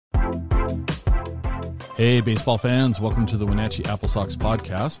Hey, baseball fans, welcome to the Wenatchee AppleSox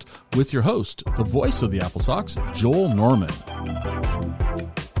podcast with your host, the voice of the AppleSox, Joel Norman.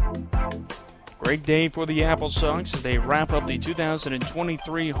 Great day for the AppleSox as they wrap up the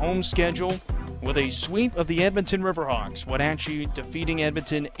 2023 home schedule with a sweep of the Edmonton Riverhawks. Wenatchee defeating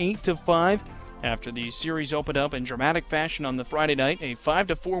Edmonton 8-5 after the series opened up in dramatic fashion on the Friday night, a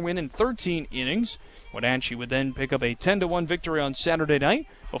 5-4 win in 13 innings. Wenatchee would then pick up a 10-1 victory on Saturday night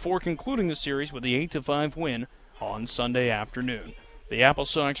before concluding the series with the 8-5 win on Sunday afternoon. The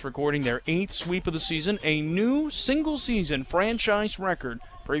AppleSox recording their 8th sweep of the season, a new single-season franchise record.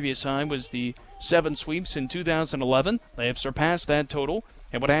 Previous high was the 7 sweeps in 2011. They have surpassed that total,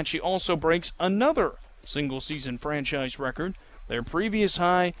 and Wenatchee also breaks another single-season franchise record. Their previous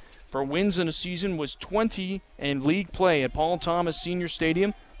high for wins in a season was 20 in league play at Paul Thomas Senior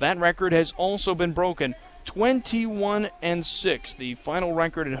Stadium. That record has also been broken, 21-6, the final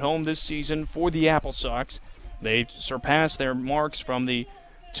record at home this season for the AppleSox. They surpassed their marks from the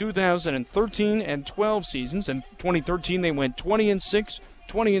 2013 and 12 seasons. In 2013, they went 20-6.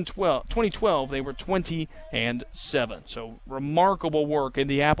 2012, they were 20-7. So remarkable work in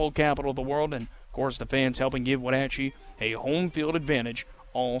the Apple capital of the world, and of course the fans helping give Wenatchee a home field advantage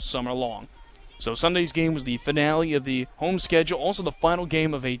all summer long. So Sunday's game was the finale of the home schedule, also the final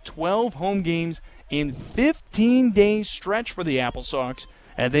game of a 12 home games in 15-day stretch for the AppleSox,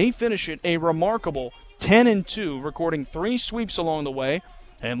 and they finish it a remarkable 10-2, recording 3 sweeps along the way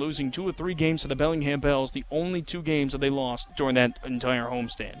and losing 2 of 3 games to the Bellingham Bells, the only 2 games that they lost during that entire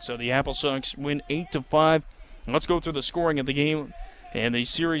homestand. So the AppleSox win 8-5. Let's go through the scoring of the game and the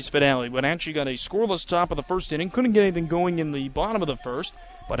series finale. Wenatchee got a scoreless top of the first inning, couldn't get anything going in the bottom of the first,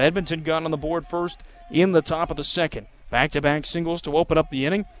 but Edmonton got on the board first in the top of the second. Back-to-back singles to open up the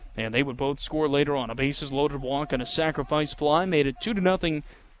inning, and they would both score later on. A bases-loaded walk and a sacrifice fly made it 2-0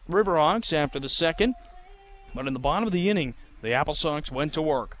 Riverhawks after the second. But in the bottom of the inning, the AppleSox went to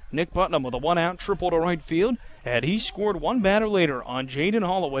work. Nick Putnam with a one-out triple to right field, and he scored one batter later on Jayden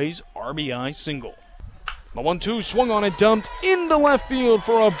Holloway's RBI single. The 1-2 swung on and dumped into left field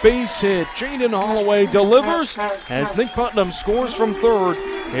for a base hit. Jayden Holloway delivers as Nick Putnam scores from third.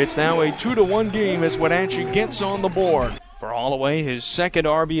 It's now a 2-1 game as Wenatchee gets on the board. For Holloway, his second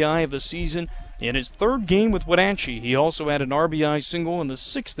RBI of the season in his third game with Wenatchee. He also had an RBI single in the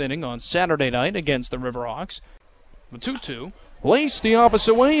 6th inning on Saturday night against the Riverhawks. The 2-2 laced the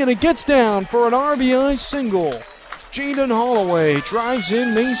opposite way, and it gets down for an RBI single. Jayden Holloway drives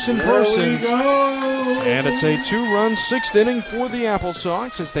in Mason Persons. And it's a 2-run 6th inning for the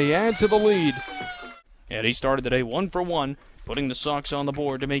AppleSox as they add to the lead. And he started the day 1 for 1, putting the Sox on the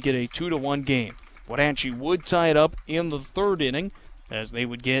board to make it a 2-1 game. Wenatchee would tie it up in the 3rd inning as they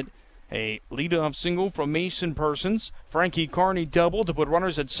would get a leadoff single from Mason Persons. Frankie Carney doubled to put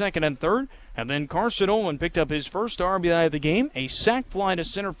runners at 2nd and 3rd. And then Carson Olin picked up his first RBI of the game, a sac fly to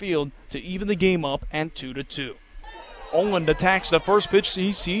center field to even the game up at 2-2. Olin attacks the first pitch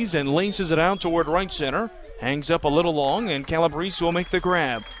he sees and laces it out toward right center. Hangs up a little long, and Calabrese will make the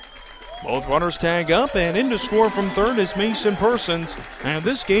grab. Both runners tag up, and in to score from third is Mason Persons. And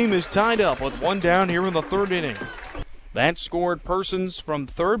this game is tied up with 1 down here in the 3rd inning. That scored Persons from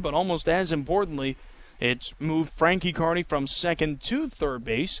third, but almost as importantly, it's moved Frankie Carney from second to third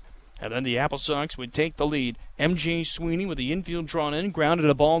base. And then the AppleSox would take the lead. MJ Sweeney with the infield drawn in, grounded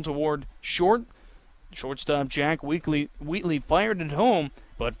a ball toward short. Shortstop Jack Wheatley fired it home,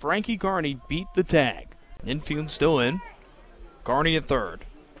 but Frankie Carney beat the tag. Infield still in. Carney at third.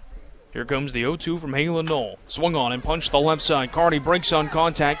 Here comes the 0-2 from Halen Knoll. Swung on and punched the left side. Carney breaks on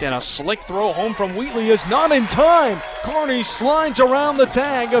contact, and a slick throw home from Wheatley is not in time. Carney slides around the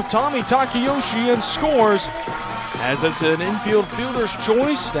tag of Tommy Takayoshi and scores, as it's an infield fielder's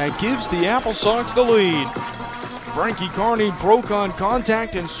choice that gives the AppleSox the lead. Frankie Carney broke on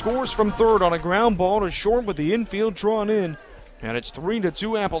contact and scores from third on a ground ball to short with the infield drawn in. And it's 3-2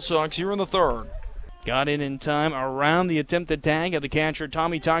 AppleSox here in the 3rd. Got in time around the attempted tag of the catcher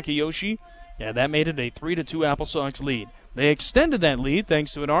Tommy Takayoshi, and that made it a 3-2 AppleSox lead. They extended that lead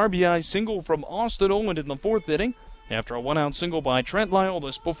thanks to an RBI single from Austin Olin in the 4th inning after a 1-out single by Trent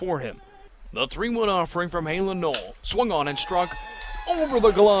Lyolis before him. The 3-1 offering from Halen Knoll. Swung on and struck over the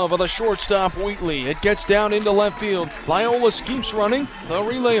glove of the shortstop Wheatley. It gets down into left field. Lyolis keeps running. The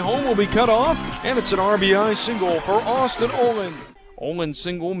relay home will be cut off, and it's an RBI single for Austin Olin. Olin's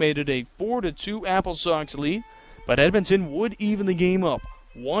single made it a 4-2 AppleSox lead, but Edmonton would even the game up.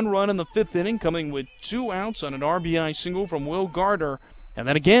 1 run in the 5th inning, coming with 2 outs on an RBI single from Will Gardner, and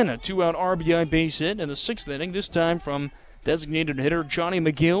then again a 2-out RBI base hit in the 6th inning, this time from designated hitter Johnny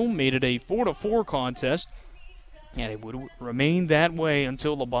McGill. Made it a 4-4 contest, and it would remain that way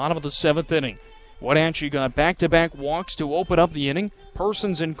until the bottom of the 7th inning, Wenatchee got back-to-back walks to open up the inning.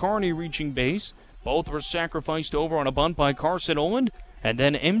 Persons and Carney reaching base. Both were sacrificed over on a bunt by Carson Oland, and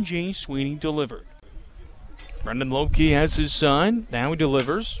then MJ Sweeney delivered. Brendan Lopke has his sign. Now he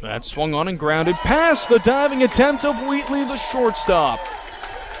delivers. That's swung on and grounded past the diving attempt of Wheatley, the shortstop.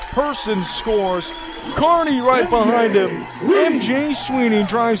 Persons scores. Carney right behind him. MJ Sweeney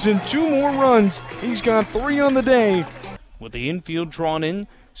drives in 2 more runs. He's got 3 on the day. With the infield drawn in,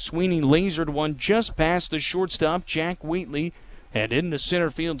 Sweeney lasered one just past the shortstop, Jack Wheatley, and into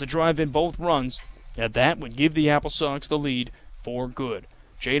center field to drive in both runs. And that would give the AppleSox the lead for good.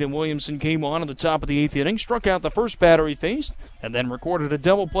 Jaden Williamson came on at the top of the 8th inning, struck out the first batter he faced, and then recorded a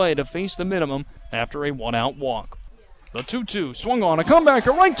double play to face the minimum after a 1-out walk. The 2-2 swung on, a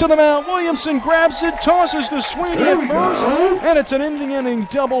comebacker right to the mound. Williamson grabs it, tosses to Sweeney at first, and it's an inning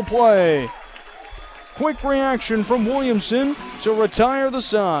double play. Quick reaction from Williamson to retire the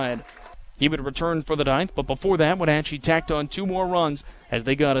side. He would return for the 9th, but before that, Wenatchee tacked on 2 more runs as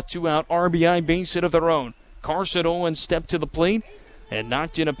they got a 2-out RBI base hit of their own. Carson Owen stepped to the plate and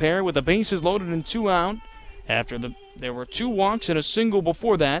knocked in a pair with the bases loaded and 2 out. After there were 2 walks and a single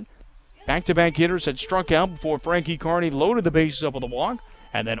before that. Back-to-back hitters had struck out before Frankie Carney loaded the bases up with a walk,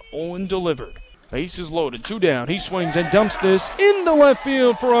 and then Owen delivered. Bases loaded, 2 down. He swings and dumps this into left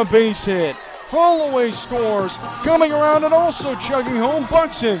field for a base hit. Holloway scores, coming around and also chugging home.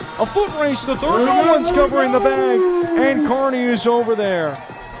 Buxton, a foot race to third. No one's covering the bag, and Carney is over there.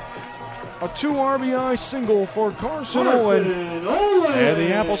 A 2 RBI single for Carson Owen. And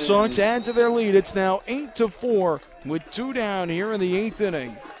the AppleSox add to their lead. It's now 8-4 with 2 down here in the 8th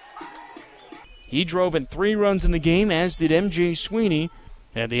inning. He drove in 3 runs in the game, as did MJ Sweeney.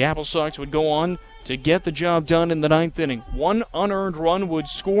 And the AppleSox would go on to get the job done in the 9th inning. 1 unearned run would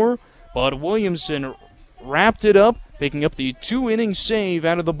score, but Williamson wrapped it up, picking up the 2-inning save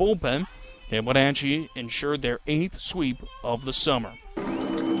out of the bullpen. And Wenatchee ensured their 8th sweep of the summer.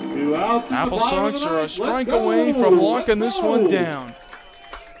 AppleSox are a strike away from locking this one down.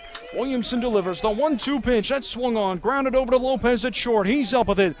 Williamson delivers the 1-2 pitch. That's swung on. Grounded over to Lopez at short. He's up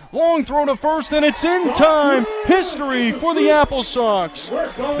with it. Long throw to first, and it's in time. History for the AppleSox.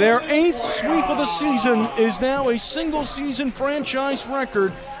 Their 8th sweep of the season is now a single-season franchise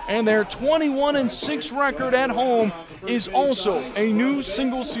record, and their 21-6 record at home is also a new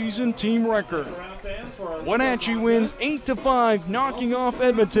single-season team record. Wenatchee wins 8-5, knocking off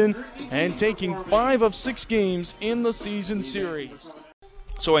Edmonton and taking 5 of 6 games in the season series.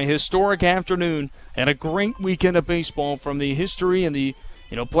 So a historic afternoon and a great weekend of baseball from the history and the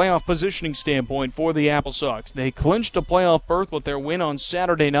playoff positioning standpoint for the AppleSox. They clinched a playoff berth with their win on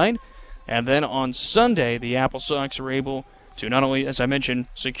Saturday night, and then on Sunday the AppleSox were able to not only, as I mentioned,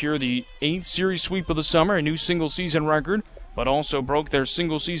 secure the 8th series sweep of the summer, a new single-season record, but also broke their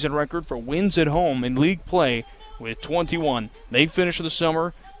single-season record for wins at home in league play with 21. They finished the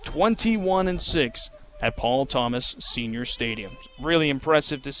summer 21-6 at Paul Thomas Senior Stadium. Really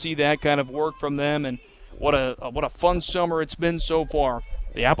impressive to see that kind of work from them, and what a fun summer it's been so far.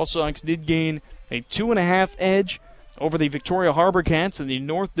 The AppleSox did gain a 2.5 edge over the Victoria Harbor Cats in the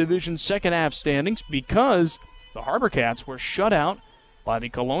North Division second half standings because the Harbor Cats were shut out by the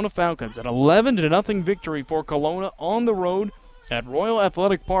Kelowna Falcons. An 11-0 victory for Kelowna on the road at Royal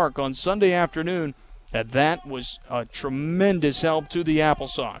Athletic Park on Sunday afternoon. And that was a tremendous help to the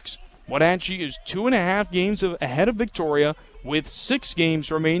AppleSox. Wenatchee is 2.5 games ahead of Victoria with 6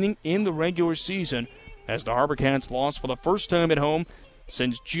 games remaining in the regular season as the Harbor Cats lost for the first time at home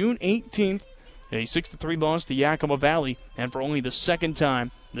since June 18th, a 6-3 loss to Yakima Valley, and for only the second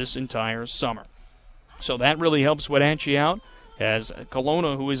time this entire summer. So that really helps Wenatchee out, as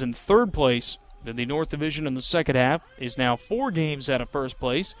Kelowna, who is in 3rd place in the North Division in the second half, is now 4 games out of first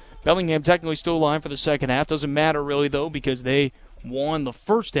place. Bellingham technically still alive for the second half. Doesn't matter really, though, because they won the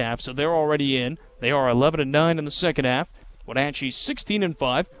first half, so they're already in. They are 11-9 in the second half. Wenatchee's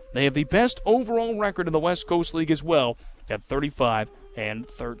 16-5. They have the best overall record in the West Coast League as well at 35-13.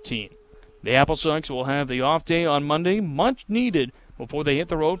 The AppleSox will have the off day on Monday, much needed, before they hit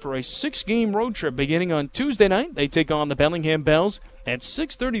the road for a 6-game road trip beginning on Tuesday night. They take on the Bellingham Bells at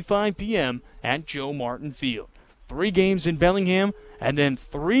 6:35 p.m. at Joe Martin Field. 3 games in Bellingham, and then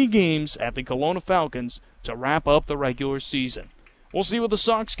 3 games at the Kelowna Falcons to wrap up the regular season. We'll see what the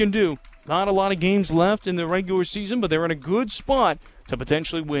Sox can do. Not a lot of games left in the regular season, but they're in a good spot to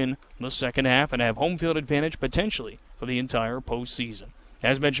potentially win the second half and have home field advantage potentially for the entire postseason.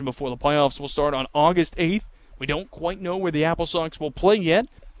 As mentioned before, the playoffs will start on August 8th. We don't quite know where the AppleSox will play yet.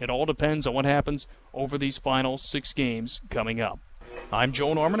 It all depends on what happens over these final 6 games coming up. I'm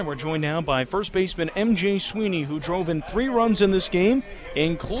Joel Norman, and we're joined now by first baseman MJ Sweeney, who drove in 3 runs in this game,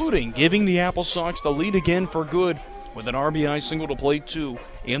 including giving the AppleSox the lead again for good with an RBI single to plate 2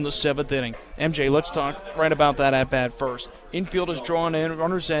 in the 7th inning. MJ, let's talk right about that at-bat first. Infield is drawn in,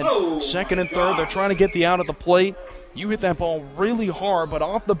 runners at second and third. They're trying to get the out at the plate. You hit that ball really hard, but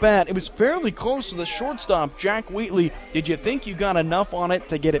off the bat, it was fairly close to the shortstop, Jack Wheatley. Did you think you got enough on it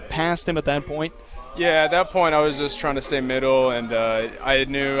to get it past him at that point? Yeah, at that point, I was just trying to stay middle, and I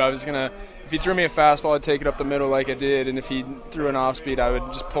knew I was going to, if he threw me a fastball, I'd take it up the middle like I did, and if he threw an off-speed, I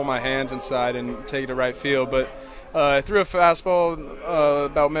would just pull my hands inside and take it to right field. But I threw a fastball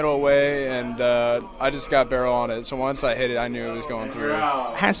about middle away, and I just got barrel on it. So once I hit it, I knew it was going through.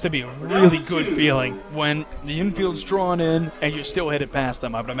 Has to be a really good feeling when the infield's drawn in and you still hit it past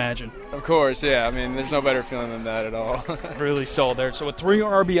them, I would imagine. Of course, yeah. I mean, there's no better feeling than that at all. Really solid there. So a 3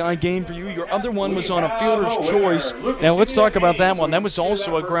 RBI game for you. Your other one was on a fielder's choice. Now let's talk about that one. That was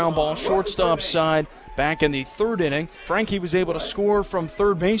also a ground ball, shortstop side. Back in the 3rd inning, Frankie was able to score from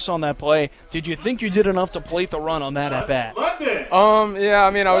third base on that play. Did you think you did enough to plate the run on that at-bat? Yeah,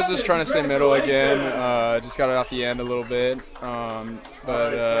 I mean, I was just trying to stay middle again. Just got it off the end a little bit.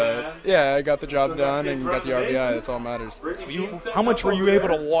 Yeah, I got the job done and got the RBI. That's all that matters. How much were you able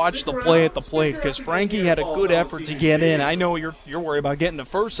to watch the play at the plate? Because Frankie had a good effort to get in. I know you're worried about getting to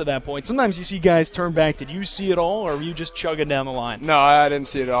first at that point. Sometimes you see guys turn back. Did you see it all, or were you just chugging down the line? No, I didn't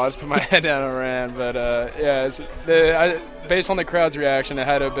see it all. I just put my head down and ran. But, based on the crowd's reaction, it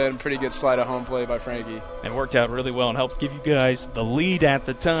had to have been a pretty good slide of home play by Frankie. It worked out really well and helped give you guys the lead at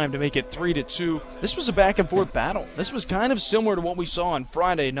the time to make it 3-2. This was a back-and-forth battle. This was kind of similar to what we saw on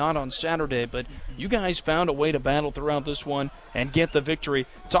Friday, not on Saturday, but you guys found a way to battle throughout this one and get the victory.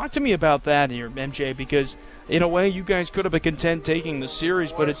 Talk to me about that here, MJ, because in a way you guys could have been content taking the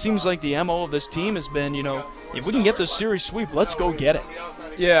series, but it seems like the MO of this team has been, if we can get this series sweep, let's go get it.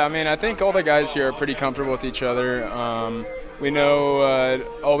 Yeah, I mean, I think all the guys here are pretty comfortable with each other. We know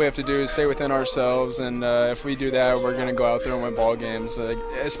all we have to do is stay within ourselves, and if we do that, we're going to go out there and win ball games,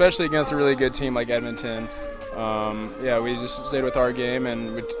 especially against a really good team like Edmonton. We just stayed with our game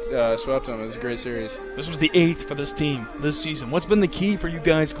and we swept them. It was a great series. This was the 8th for this team this season. What's been the key for you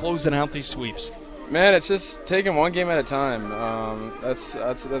guys closing out these sweeps? Man, it's just taking one game at a time. That's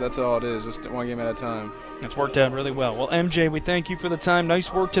all it is, just one game at a time. It's worked out really well. Well, MJ, we thank you for the time.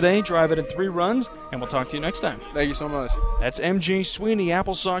 Nice work today. Drive it in 3 runs, and we'll talk to you next time. Thank you so much. That's MJ Sweeney,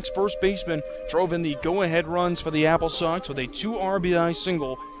 AppleSox first baseman, drove in the go-ahead runs for the AppleSox with a 2 RBI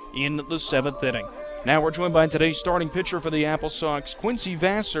single in the 7th inning. Now we're joined by today's starting pitcher for the AppleSox, Quincy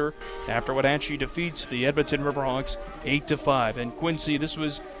Vassar, after Wenatchee defeats the Edmonton Riverhawks 8-5. And Quincy, this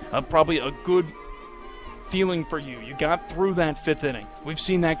was probably a good feeling for you. You got through that 5th inning. We've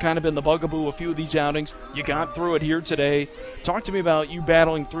seen that kind of been the bugaboo a few of these outings. You got through it here today. Talk to me about you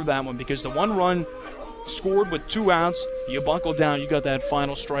battling through that one, because the 1 run scored with 2 outs. You buckled down. You got that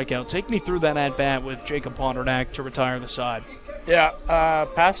final strikeout. Take me through that at-bat with Jacob Pondernak to retire the side. Yeah,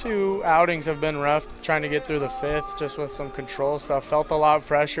 past few outings have been rough trying to get through the 5th just with some control stuff. Felt a lot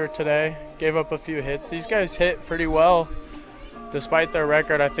fresher today. Gave up a few hits. These guys hit pretty well. Despite their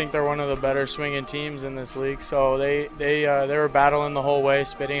record, I think they're one of the better swinging teams in this league. So they were battling the whole way,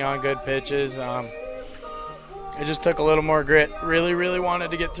 spitting on good pitches. It just took a little more grit. Really, really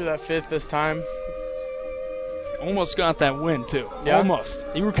wanted to get through that 5th this time. Almost got that win, too. Yeah. Almost.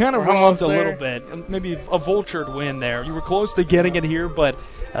 You were kind of robbed a little bit. Maybe a vultured win there. You were close to getting it here, but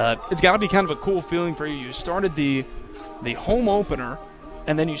it's got to be kind of a cool feeling for you. You started the home opener,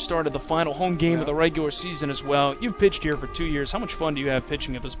 and then you started the final home game of the regular season as well. You've pitched here for 2 years. How much fun do you have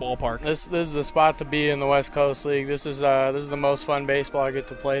pitching at this ballpark? This is the spot to be in the West Coast League. This is the most fun baseball I get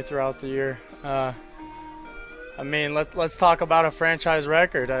to play throughout the year. Let's talk about a franchise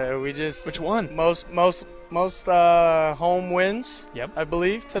record. Which one? Most home wins. Yep. I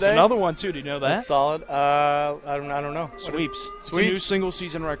believe today. There's another one too. Do you know that? That's solid. I don't know. Sweeps. It's a new single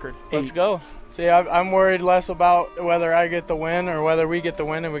season record. Let's go. See, I'm worried less about whether I get the win or whether we get the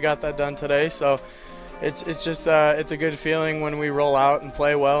win, and we got that done today. So it's just it's a good feeling when we roll out and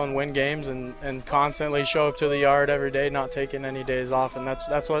play well and win games and constantly show up to the yard every day, not taking any days off, and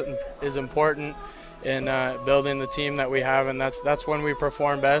that's what is important in building the team that we have, and that's when we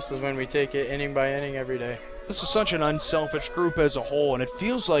perform best, is when we take it inning by inning every day. This is such an unselfish group as a whole, and it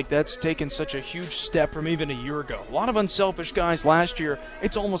feels like that's taken such a huge step from even a year ago. A lot of unselfish guys last year.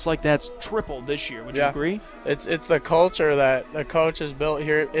 It's almost like that's tripled this year. Would you agree? It's the culture that the coach has built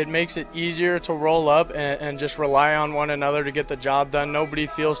here. It makes it easier to roll up and just rely on one another to get the job done. Nobody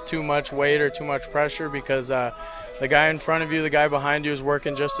feels too much weight or too much pressure because the guy in front of you, the guy behind you is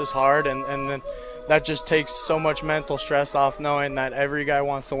working just as hard, and then that just takes so much mental stress off, knowing that every guy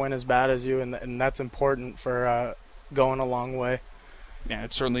wants to win as bad as you, and that's important for going a long way. Yeah,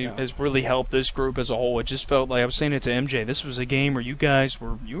 it certainly has really helped this group as a whole. It just felt like, I was saying it to MJ, this was a game where you guys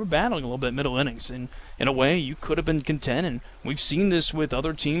were battling a little bit middle innings, and in a way you could have been content, and we've seen this with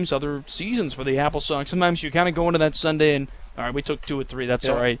other teams, other seasons for the AppleSox. Sometimes you kind of go into that Sunday and, all right, we took 2 or 3, that's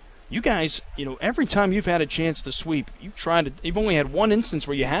all right. You guys, every time you've had a chance to sweep, you've only had one instance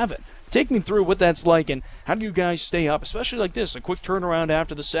where you haven't. Take me through what that's like, and how do you guys stay up, especially like this, a quick turnaround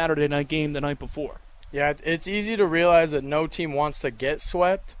after the Saturday night game the night before? Yeah, it's easy to realize that no team wants to get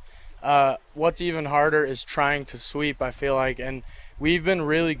swept. What's even harder is trying to sweep, I feel like. And we've been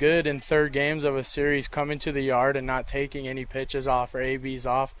really good in third games of a series coming to the yard and not taking any pitches off or ABs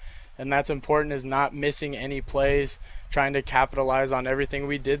off. And that's important, is not missing any plays, trying to capitalize on everything.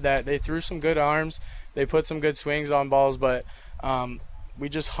 We did that. They threw some good arms. They put some good swings on balls, but we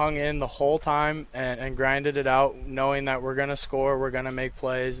just hung in the whole time and grinded it out, knowing that we're going to score, we're going to make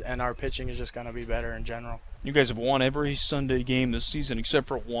plays, and our pitching is just going to be better in general. You guys have won every Sunday game this season except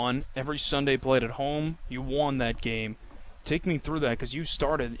for one. Every Sunday played at home, you won that game. Take me through that, because you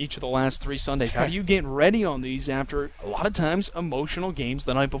started each of the last 3 Sundays. How do you get ready on these after a lot of times emotional games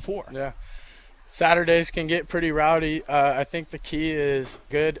the night before? Yeah. Saturdays can get pretty rowdy. I think the key is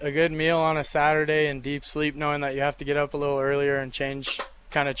a good meal on a Saturday and deep sleep, knowing that you have to get up a little earlier and change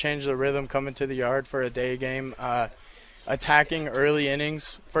the rhythm coming to the yard for a day game. Attacking early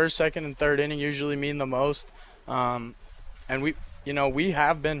innings, first, second, and third inning usually mean the most. And we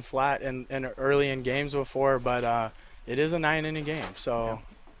have been flat in early in games before, but it is a 9-inning game, so. Yeah.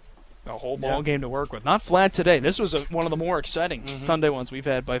 A whole ball game to work with. Not flat today. This was one of the more exciting Sunday ones we've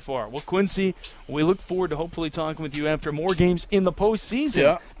had by far. Well, Quincy, we look forward to hopefully talking with you after more games in the postseason.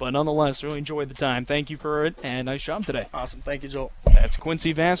 Yeah. But nonetheless, really enjoyed the time. Thank you for it, and nice job today. Awesome. Thank you, Joel. That's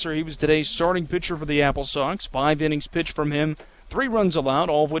Quincy Vassar. He was today's starting pitcher for the AppleSox. 5 innings pitched from him, 3 runs allowed,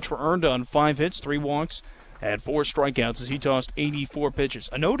 all of which were earned on 5 hits, 3 walks, had 4 strikeouts as he tossed 84 pitches.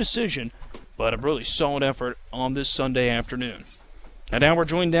 A no decision, but a really solid effort on this Sunday afternoon. And now we're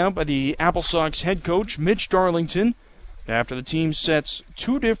joined now by the AppleSox head coach, Mitch Darlington, after the team sets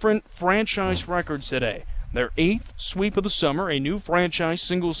 2 different franchise records today. Their 8th sweep of the summer, a new franchise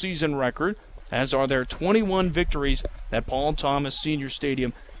single-season record, as are their 21 victories at Paul Thomas Senior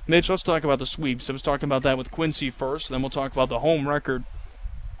Stadium. Mitch, let's talk about the sweeps. I was talking about that with Quincy first, then we'll talk about the home record.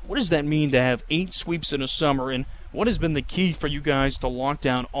 What does that mean to have 8 sweeps in a summer, and what has been the key for you guys to lock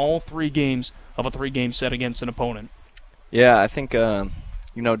down all 3 games of a 3-game set against an opponent? Yeah, I think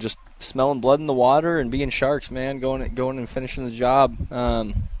just smelling blood in the water and being Sharks, man, going and finishing the job.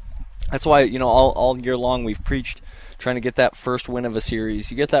 That's why all year long we've preached trying to get that first win of a series.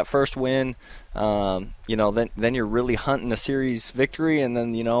 You get that first win, then you're really hunting a series victory, and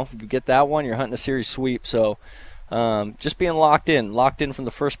then if you get that one, you're hunting a series sweep. So just being locked in from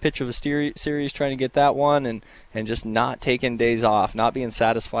the first pitch of a series, trying to get that one, and just not taking days off, not being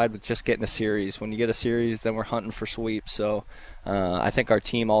satisfied with just getting a series. When you get a series, then we're hunting for sweeps. So I think our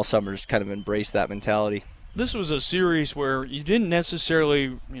team all summer has kind of embraced that mentality. This was a series where you didn't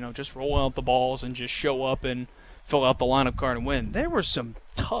necessarily, just roll out the balls and just show up and fill out the lineup card and win. There were some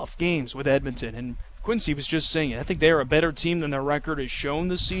tough games with Edmonton, and Quincy was just saying it. I think they're a better team than their record has shown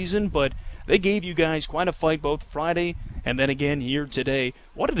this season, but they gave you guys quite a fight both Friday and then again here today.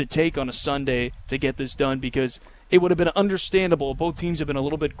 What did it take on a Sunday to get this done? Because it would have been understandable if both teams have been a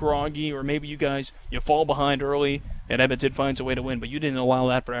little bit groggy, or maybe you fall behind early and Edmonton finds a way to win, but you didn't allow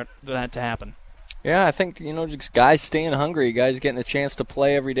that for that to happen. Yeah, I think, just guys staying hungry, guys getting a chance to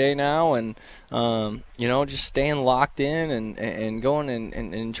play every day now, and, just staying locked in and going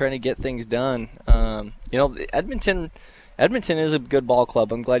and trying to get things done. Edmonton is a good ball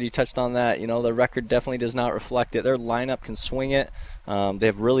club. I'm glad you touched on that. The record definitely does not reflect it. Their lineup can swing it. They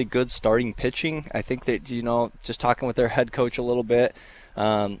have really good starting pitching. I think that, just talking with their head coach a little bit,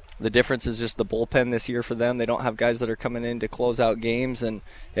 the difference is just the bullpen this year for them. They don't have guys that are coming in to close out games, and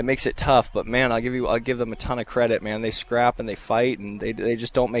it makes it tough. But, man, I'll give them a ton of credit, man. They scrap and they fight, and they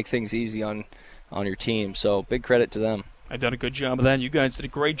just don't make things easy on your team. So big credit to them. I've done a good job of that. You guys did a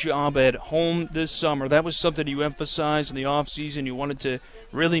great job at home this summer. That was something you emphasized in the offseason. You wanted to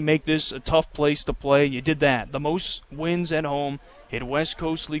really make this a tough place to play. You did that. The most wins at home in West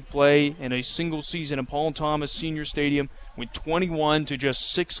Coast League play in a single season at Paul Thomas Senior Stadium with 21 to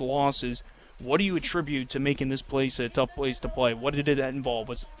just 6 losses. What do you attribute to making this place a tough place to play? What did it involve?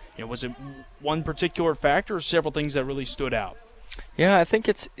 Was it one particular factor or several things that really stood out? Yeah, I think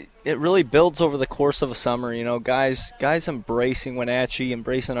it really builds over the course of a summer. Guys embracing Wenatchee,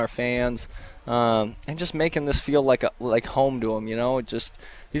 embracing our fans, and just making this feel like home to them.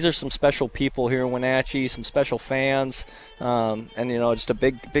 These are some special people here in Wenatchee, some special fans, and just a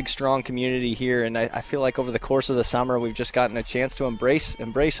big strong community here. And I feel like over the course of the summer, we've just gotten a chance to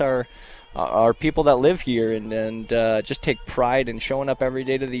embrace our people that live here, and just take pride in showing up every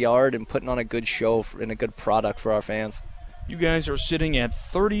day to the yard and putting on a good show and a good product for our fans. You guys are sitting at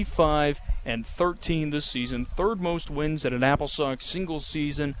 35-13 this season, third most wins at an AppleSox single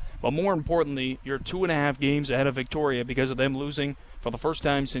season, but more importantly, you're 2.5 games ahead of Victoria because of them losing for the first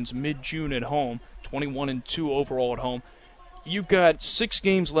time since mid-June at home, 21-2 overall at home. You've got 6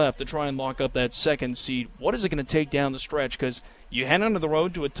 games left to try and lock up that second seed. What is it going to take down the stretch? Because you head onto the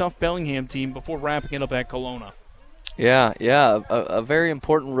road to a tough Bellingham team before wrapping it up at Kelowna. Yeah, a very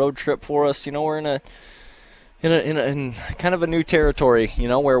important road trip for us. We're in kind of a new territory,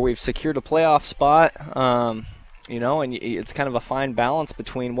 where we've secured a playoff spot, and it's kind of a fine balance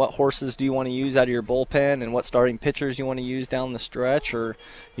between what horses do you want to use out of your bullpen and what starting pitchers you want to use down the stretch, or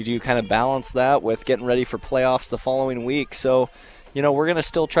you do kind of balance that with getting ready for playoffs the following week. So, we're going to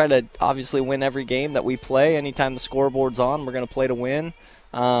still try to obviously win every game that we play. Anytime the scoreboard's on, we're going to play to win.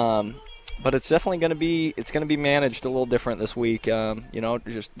 But it's definitely going to be managed a little different this week.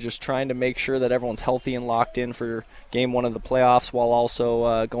 Just trying to make sure that everyone's healthy and locked in for game 1 of the playoffs, while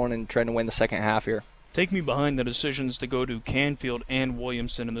also going and trying to win the second half here. Take me behind the decisions to go to Canfield and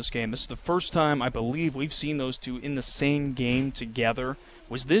Williamson in this game. This is the first time I believe we've seen those two in the same game together.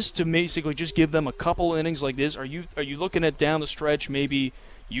 Was this to basically just give them a couple innings like this? Are you looking at down the stretch maybe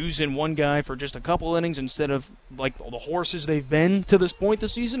using one guy for just a couple innings instead of like the horses they've been to this point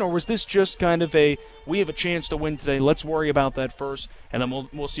this season? Or was this just kind of we have a chance to win today, let's worry about that first, and then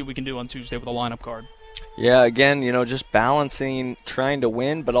we'll see what we can do on Tuesday with a lineup card? Yeah, again, just balancing trying to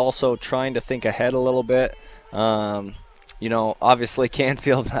win, but also trying to think ahead a little bit. Obviously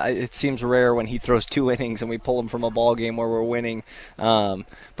Canfield, it seems rare when he throws 2 innings and we pull him from a ball game where we're winning.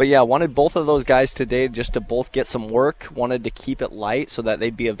 But yeah, wanted both of those guys today just to both get some work. Wanted to keep it light so that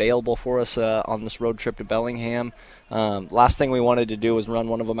they'd be available for us on this road trip to Bellingham. Last thing we wanted to do was run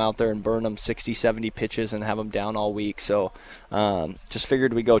one of them out there and burn them 60, 70 pitches and have them down all week. So just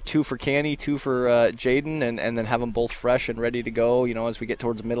figured we'd go 2 for Canny, 2 for Jayden, and then have them both fresh and ready to go, as we get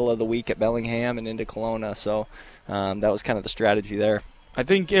towards the middle of the week at Bellingham and into Kelowna. So that was kind of the strategy there. I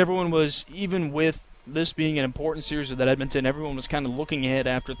think everyone was, even with this being an important series at Edmonton, everyone was kind of looking ahead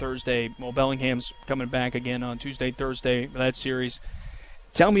after Thursday. Well, Bellingham's coming back again on Tuesday, Thursday for that series.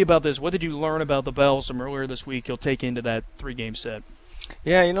 Tell me about this. What did you learn about the Bells from earlier this week you'll take into that 3-game set?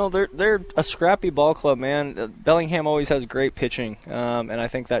 Yeah, they're a scrappy ball club, man. Bellingham always has great pitching, and I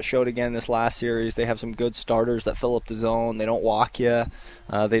think that showed again this last series. They have some good starters that fill up the zone. They don't walk you.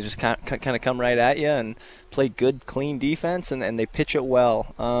 They just kind of come right at you and play good, clean defense, and they pitch it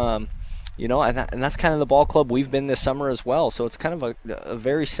well. And that's kind of the ball club we've been this summer as well. So it's kind of a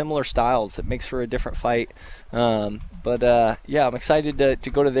very similar styles. It makes for a different fight. But I'm excited to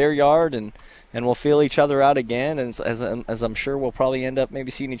go to their yard and we'll feel each other out again. And as I'm sure we'll probably end up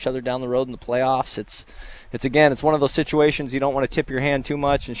maybe seeing each other down the road in the playoffs. It's one of those situations you don't want to tip your hand too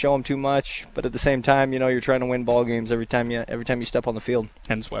much and show them too much, but at the same time, you're trying to win ball games every time you step on the field.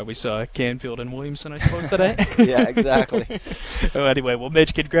 Hence why we saw Canfield and Williamson, I suppose, today. Yeah, exactly. Anyway,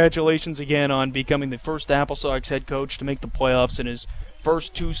 Mitch, congratulations again on becoming the first AppleSox head coach to make the playoffs in his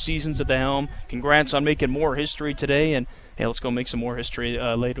first 2 seasons at the helm. Congrats on making more history today, and hey, let's go make some more history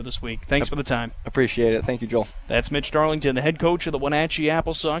later this week. Thanks for the time. Appreciate it. Thank you, Joel. That's Mitch Darlington, the head coach of the Wenatchee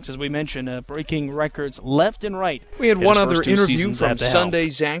AppleSox. As we mentioned, breaking records left and right. We had one other interview from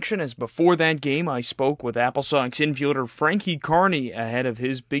Sunday's action, as before that game I spoke with AppleSox infielder Frankie Carney ahead of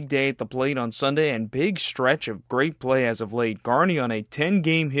his big day at the plate on Sunday, and big stretch of great play as of late. Carney on a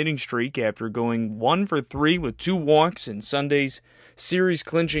 10-game hitting streak after going 1 for 3 with 2 walks in Sunday's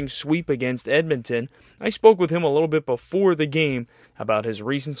series-clinching sweep against Edmonton. I spoke with him a little bit before the game about his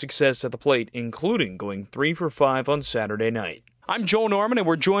recent success at the plate, including going 3 for 5 on Saturday night. I'm Joel Norman, and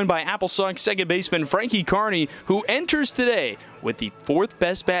we're joined by AppleSox second baseman Frankie Carney, who enters today with the 4th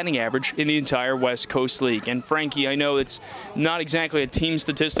best batting average in the entire West Coast League. And Frankie, I know it's not exactly a team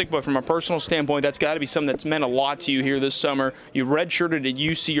statistic, but from a personal standpoint, that's got to be something that's meant a lot to you here this summer. You redshirted at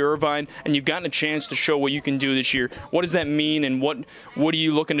UC Irvine, and you've gotten a chance to show what you can do this year. What does that mean, and what are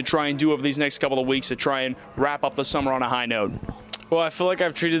you looking to try and do over these next couple of weeks to try and wrap up the summer on a high note? Well, I feel like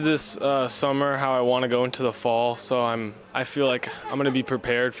I've treated this summer how I want to go into the fall, so I feel like I'm going to be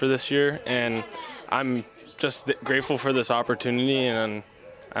prepared for this year, and I'm just grateful for this opportunity, and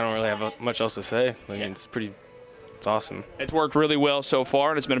I don't really have much else to say. I mean, it's pretty it's awesome. It's worked really well so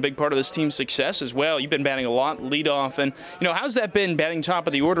far, and it's been a big part of this team's success as well. You've been batting a lot, lead off, and how's that been, batting top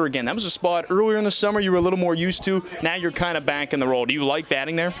of the order again? That was a spot earlier in the summer you were a little more used to. Now you're kind of back in the role. Do you like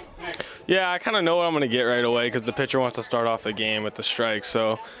batting there? Yeah, I kind of know what I'm going to get right away because the pitcher wants to start off the game with the strike.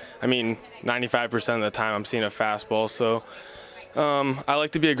 So, 95% of the time I'm seeing a fastball. So, I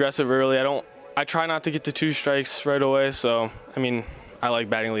like to be aggressive early. I try not to get to 2 strikes right away. So, I like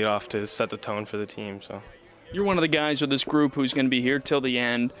batting leadoff to set the tone for the team. So. You're one of the guys with this group who's going to be here till the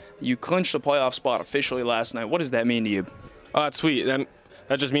end. You clinched the playoff spot officially last night. What does that mean to you? Oh, that's sweet. That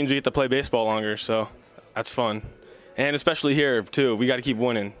just means we get to play baseball longer. So, that's fun. And especially here, too. We got to keep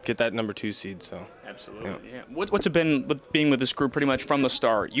winning, get that number 2 seed. So absolutely, yeah. What's it been being with this group pretty much from the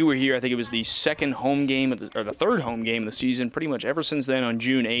start? You were here, I think it was the second home game, or the third home game of the season, pretty much ever since then on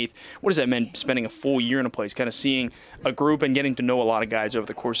June 8th. What does that mean, spending a full year in a place, kind of seeing a group and getting to know a lot of guys over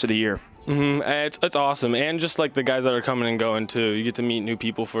the course of the year? Mm-hmm. It's awesome, and just like the guys that are coming and going too. You get to meet new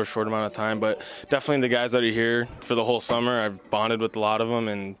people for a short amount of time, but definitely the guys that are here for the whole summer, I've bonded with a lot of them,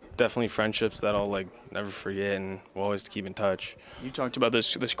 and definitely friendships that I'll never forget, and we'll always keep in touch. You talked about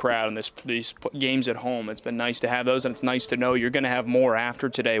this crowd and these games at home. It's been nice to have those, and it's nice to know you're going to have more after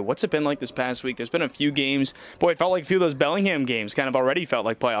today. What's it been like this past week? There's been a few games. Boy, it felt like a few of those Bellingham games kind of already felt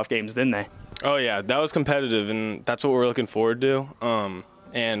like playoff games, didn't they? Oh yeah, that was competitive, and that's what we're looking forward to.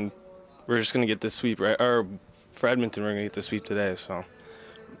 And we're just going to get this sweep, right? Or for Edmonton, we're going to get the sweep today. So.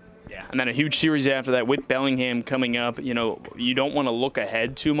 Yeah, and then a huge series after that with Bellingham coming up. You don't want to look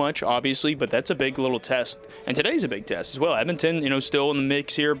ahead too much, obviously, but that's a big little test. And today's a big test as well. Edmonton, still in the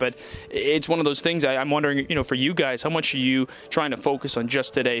mix here, but it's one of those things I'm wondering, for you guys, how much are you trying to focus on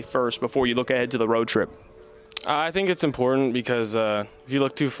just today first before you look ahead to the road trip? I think it's important because if you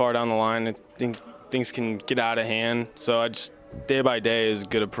look too far down the line, I think things can get out of hand. So day by day is a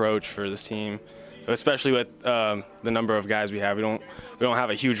good approach for this team, especially with the number of guys we have. We don't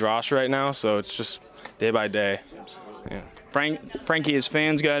have a huge roster right now, so it's just day by day. Absolutely. Yeah. Frankie, his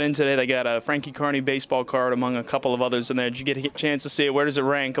fans got in today. They got a Frankie Carney baseball card among a couple of others in there. Did you get a chance to see it? Where does it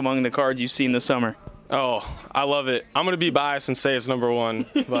rank among the cards you've seen this summer? Oh, I love it. I'm going to be biased and say it's number 1,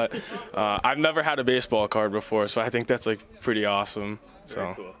 but I've never had a baseball card before, so I think that's pretty awesome.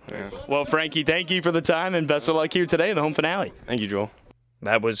 Very cool. Yeah. Well, Frankie, thank you for the time, and best of luck here today in the home finale. Thank you, Joel.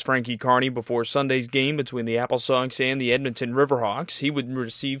 That was Frankie Carney before Sunday's game between the AppleSox and the Edmonton Riverhawks. He would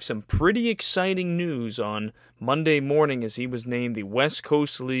receive some pretty exciting news on Monday morning as he was named the West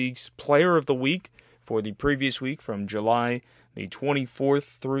Coast League's Player of the Week for the previous week from July the 24th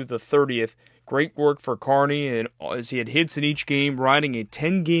through the 30th. Great work for Carney, and as he had hits in each game, riding a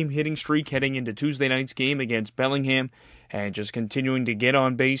 10-game hitting streak heading into Tuesday night's game against Bellingham, and just continuing to get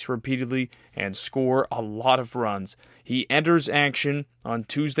on base repeatedly and score a lot of runs. He enters action on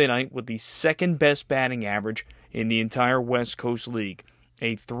Tuesday night with the second-best batting average in the entire West Coast League,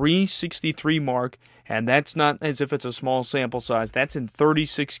 a .363 mark, and that's not as if it's a small sample size. That's in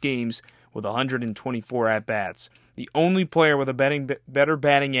 36 games with 124 at-bats. The only player with a better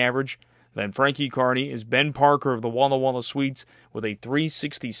batting average than Frankie Carney is Ben Parker of the Walla Walla Sweets with a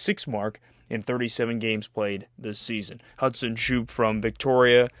 .366 mark in 37 games played this season. Hudson Shoup from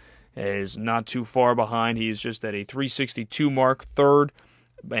Victoria is not too far behind. He is just at a .362 mark, third,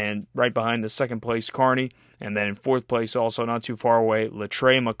 and right behind the second place Carney. And then in fourth place, also not too far away,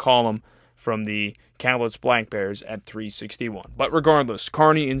 Latrey McCollum from the Kamloops Black Bears at .361. But regardless,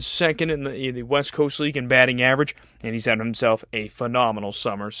 Carney in second in the West Coast League in batting average, and he's had himself a phenomenal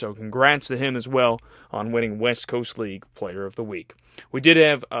summer. So congrats to him as well on winning West Coast League Player of the Week. We did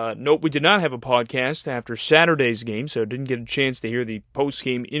not have a podcast after Saturday's game, so didn't get a chance to hear the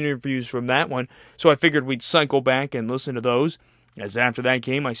post-game interviews from that one. So I figured we'd cycle back and listen to those. As after that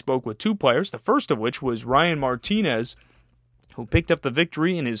game, I spoke with 2 players, the first of which was Ryan Martinez, who picked up the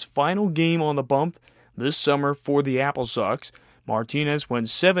victory in his final game on the bump this summer for the AppleSox. Martinez went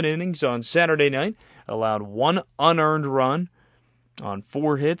 7 innings on Saturday night, allowed 1 unearned run on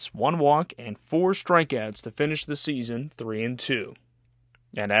 4 hits, 1 walk, and 4 strikeouts to finish the season 3-2.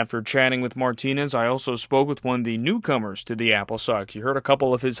 And after chatting with Martinez, I also spoke with one of the newcomers to the AppleSox. You heard a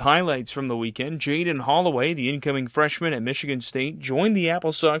couple of his highlights from the weekend. Jayden Holloway, the incoming freshman at Michigan State, joined the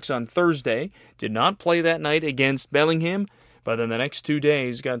AppleSox on Thursday, did not play that night against Bellingham, but then the next 2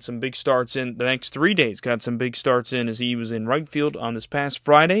 days got some big starts in. The next 3 days got some big starts in as he was in right field on this past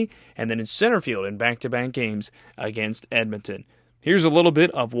Friday and then in center field in back-to-back games against Edmonton. Here's a little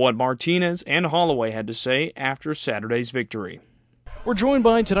bit of what Martinez and Holloway had to say after Saturday's victory. We're joined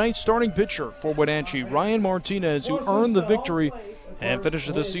by tonight's starting pitcher for Wenatchee, Ryan Martinez, who earned the victory and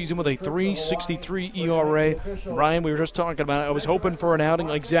finishes the season with a 3.63 ERA. Ryan, we were just talking about it. I was hoping for an outing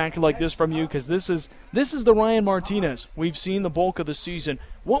exactly like this from you because this is the Ryan Martinez we've seen the bulk of the season.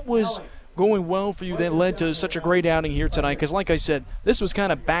 What was going well for you that led to such a great outing here tonight? Because like I said, this was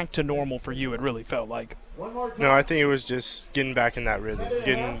kind of back to normal for you, it really felt like. No, I think it was just getting back in that rhythm.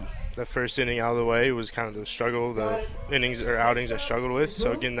 Getting the first inning out of the way was kind of the struggle, the innings or outings I struggled with.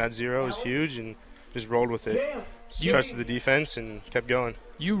 So getting that 0 was huge and just rolled with it. Just trusted the defense and kept going.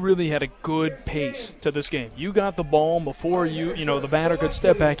 You really had a good pace to this game. You got the ball before the batter could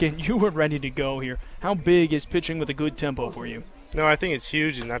step back in. You were ready to go here. How big is pitching with a good tempo for you? No, I think it's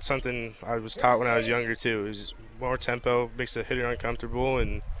huge, and that's something I was taught when I was younger too. Is more tempo makes the hitter uncomfortable,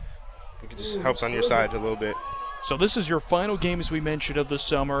 and it just helps on your side a little bit. So this is your final game, as we mentioned, of the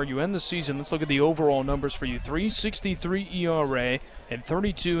summer. You end the season. Let's look at the overall numbers for you. 3.63 ERA and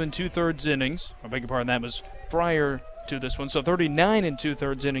 32 2/3 innings. I beg your pardon, that was prior to this one. So 39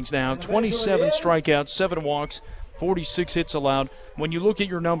 2/3 innings now. 27 strikeouts, 7 walks, 46 hits allowed. When you look at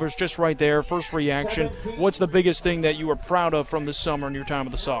your numbers just right there, first reaction, what's the biggest thing that you were proud of from this summer in your time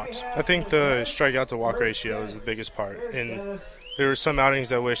with the Sox? I think the strikeout to walk ratio is the biggest part. And there were some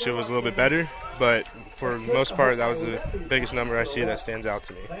outings I wish it was a little bit better, but for the most part, that was the biggest number I see that stands out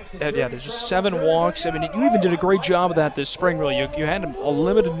to me. Yeah, there's just 7 walks. I mean, you even did a great job of that this spring, really. You had a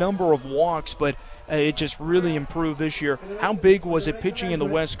limited number of walks, but it just really improved this year. How big was it pitching in the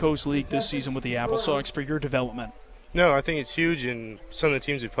West Coast League this season with the AppleSox for your development? No, I think it's huge, and some of the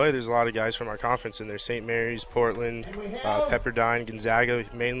teams we play, there's a lot of guys from our conference in there, St. Mary's, Portland, Pepperdine, Gonzaga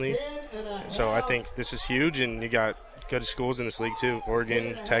mainly. So I think this is huge, and you got good schools in this league too,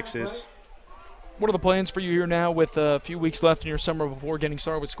 Oregon, Texas. What are the plans for you here now with a few weeks left in your summer before getting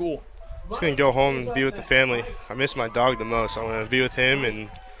started with school? I'm just going to go home and be with the family. I miss my dog the most. I want to be with him and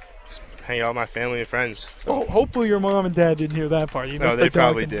hang out with my family and friends. So. Oh, hopefully your mom and dad didn't hear that part. No, they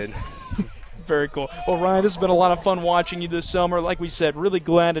probably did. Very cool. Well, Ryan, this has been a lot of fun watching you this summer. Like we said, really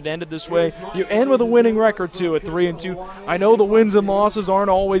glad it ended this way. You end with a winning record, too, at 3-2. I know the wins and losses aren't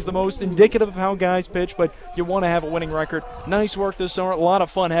always the most indicative of how guys pitch, but you want to have a winning record. Nice work this summer. A lot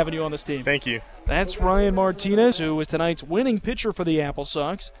of fun having you on this team. Thank you. That's Ryan Martinez, who is tonight's winning pitcher for the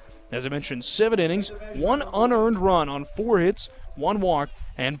AppleSox. As I mentioned, 7 innings, 1 unearned run on 4 hits, 1 walk,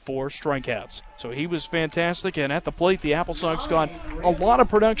 and 4 strikeouts. So he was fantastic, and at the plate, the AppleSox got a lot of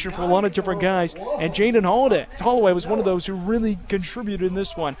production from a lot of different guys, and Jayden Holloway was one of those who really contributed in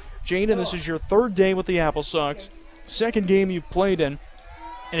this one. Jayden, this is your 3rd day with the AppleSox, 2nd game you've played in,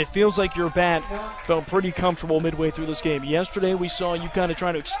 and it feels like your bat felt pretty comfortable midway through this game. Yesterday, we saw you kind of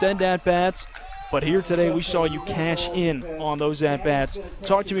trying to extend at-bats, but here today, we saw you cash in on those at-bats.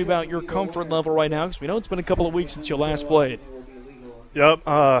 Talk to me about your comfort level right now, because we know it's been a couple of weeks since you last played. Yep,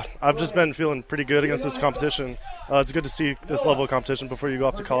 I've just been feeling pretty good against this competition. It's good to see this level of competition before you go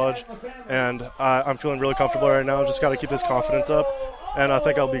off to college, and I'm feeling really comfortable right now. Just got to keep this confidence up, and I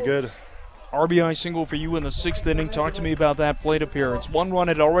think I'll be good. RBI single for you in the 6th inning. Talk to me about that plate appearance. 1 run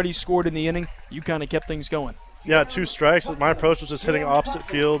had already scored in the inning. You kind of kept things going. Yeah, 2 strikes. My approach was just hitting opposite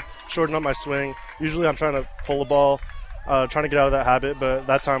field, shorten up my swing. Usually I'm trying to pull the ball, trying to get out of that habit, but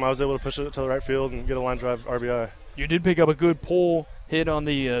that time I was able to push it to the right field and get a line drive RBI. You did pick up a good pull hit on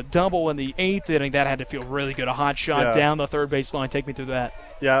the double in the 8th inning. That had to feel really good. A hot shot down the third base line. Take me through that.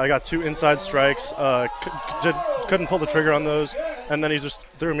 Yeah, I got 2 inside strikes. Couldn't pull the trigger on those, and then he just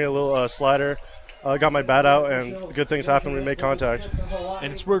threw me a little slider. Got my bat out, and good things happened. We made contact.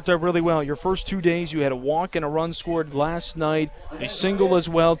 And it's worked out really well. Your first 2 days, you had a walk and a run scored last night, a single as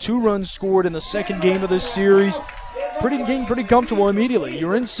well. 2 runs scored in the 2nd game of this series. Getting pretty comfortable immediately.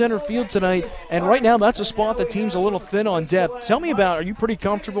 You're in center field tonight, and right now that's a spot the team's a little thin on depth. Tell me are you pretty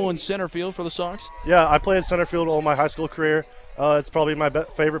comfortable in center field for the Sox? Yeah, I played center field all my high school career. It's probably my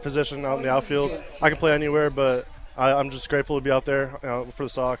favorite position out in the outfield. I can play anywhere, but I'm just grateful to be out there for the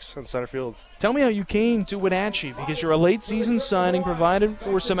Sox in center field. Tell me how you came to Wenatchee, because you're a late season signing, provided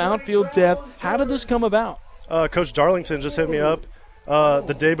for some outfield depth. How did this come about? Coach Darlington just hit me up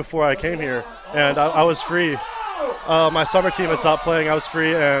the day before I came here, and I was free. My summer team had stopped playing. I was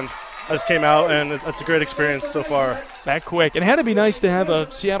free, and I just came out, and it's a great experience so far. That quick. It had to be nice to have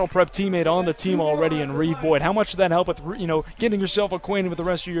a Seattle Prep teammate on the team already in Reeve Boyd. How much did that help with, getting yourself acquainted with the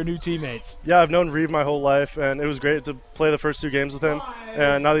rest of your new teammates? Yeah, I've known Reeve my whole life, and it was great to play the first 2 games with him.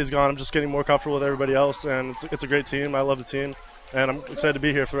 And now that he's gone, I'm just getting more comfortable with everybody else, and it's a great team. I love the team, and I'm excited to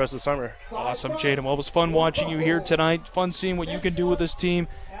be here for the rest of the summer. Awesome, Jayden. Well, it was fun watching you here tonight. Fun seeing what you can do with this team.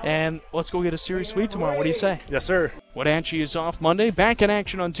 And let's go get a series sweep tomorrow. What do you say? Yes, sir. Wenatchee is off Monday, back in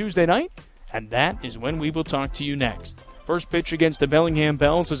action on Tuesday night, and that is when we will talk to you next. First pitch against the Bellingham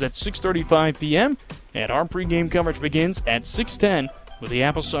Bells is at 6:35 p.m., and our pregame coverage begins at 6:10 with the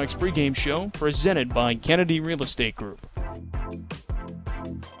AppleSox pregame show presented by Kennedy Real Estate Group.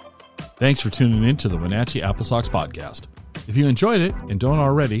 Thanks for tuning in to the Wenatchee AppleSox podcast. If you enjoyed it and don't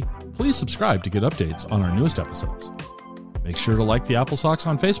already, please subscribe to get updates on our newest episodes. Make sure to like the AppleSox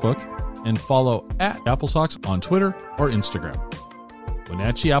on Facebook and follow @AppleSox on Twitter or Instagram.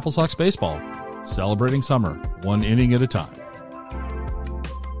 Wenatchee AppleSox Baseball, celebrating summer, one inning at a time.